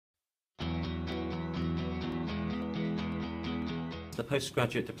The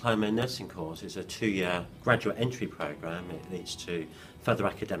Postgraduate Diploma in Nursing course is a 2-year graduate entry programme. It leads to further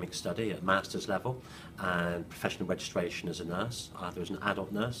academic study at master's level and professional registration as a nurse, either as an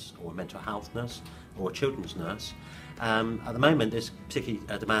adult nurse or a mental health nurse or a children's nurse. At the moment there's particularly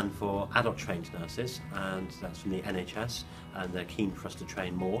a demand for adult trained nurses, and that's from the NHS, and they're keen for us to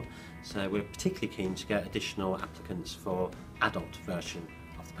train more. So we're particularly keen to get additional applicants for adult version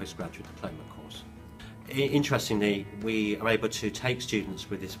of the Postgraduate Diploma course. Interestingly, we are able to take students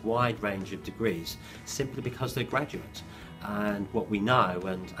with this wide range of degrees simply because they're graduate. And what we know,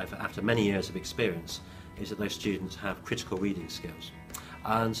 and after many years of experience, is that those students have critical reading skills.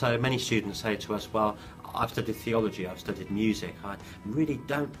 And so many students say to us, well, I've studied theology, I've studied music, I really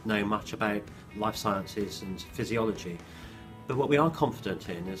don't know much about life sciences and physiology. But what we are confident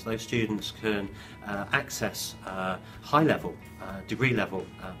in is those students can access high-level, degree-level,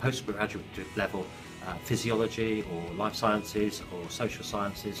 postgraduate level physiology or life sciences or social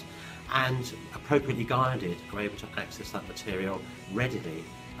sciences, and appropriately guided are able to access that material readily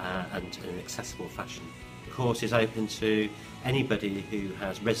and in an accessible fashion. The course is open to anybody who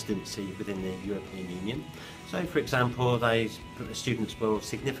has residency within the European Union. So, for example, the students will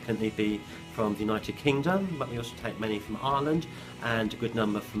significantly be from the United Kingdom, but we also take many from Ireland and a good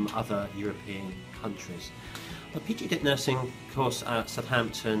number from other European countries. The PG Dip Nursing course at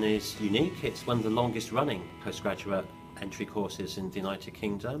Southampton is unique. It's one of the longest running postgraduate entry courses in the United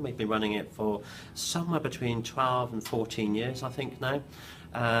Kingdom. We've been running it for somewhere between 12 and 14 years, I think now.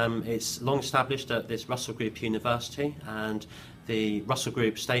 It's long established at this Russell Group University, and the Russell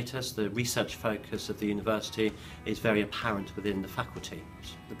Group status, the research focus of the university, is very apparent within the faculty.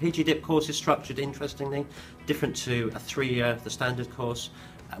 The PG Dip course is structured interestingly, different to a 3-year, the standard course.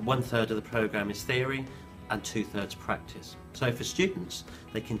 1/3 of the programme is theory and 2/3 practice. So for students,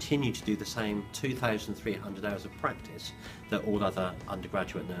 they continue to do the same 2,300 hours of practice that all other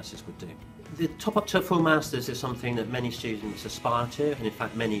undergraduate nurses would do. The top up to a full master's is something that many students aspire to, and in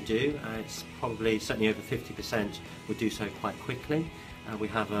fact many do. It's probably certainly over 50% would do so quite quickly. We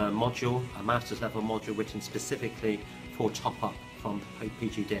have a module, a master's level module written specifically for top up from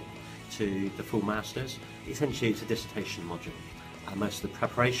PG Dip to the full master's. Essentially it's a dissertation module. Most of the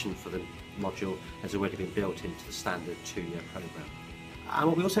preparation for the module has already been built into the standard 2-year programme. And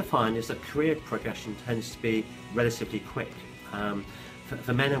what we also find is that career progression tends to be relatively quick.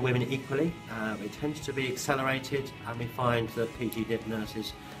 For men and women equally, it tends to be accelerated, and we find that PG Dip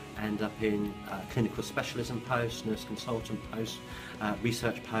nurses end up in clinical specialism posts, nurse consultant posts,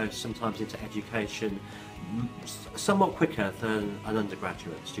 research posts, sometimes into education, somewhat quicker than an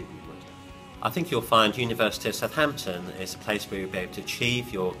undergraduate student would. I think you'll find University of Southampton is a place where you'll be able to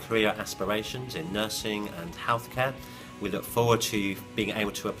achieve your career aspirations in nursing and healthcare. We look forward to being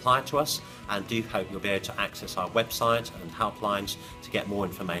able to apply to us, and do hope you'll be able to access our website and helplines to get more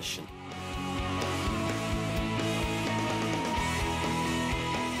information.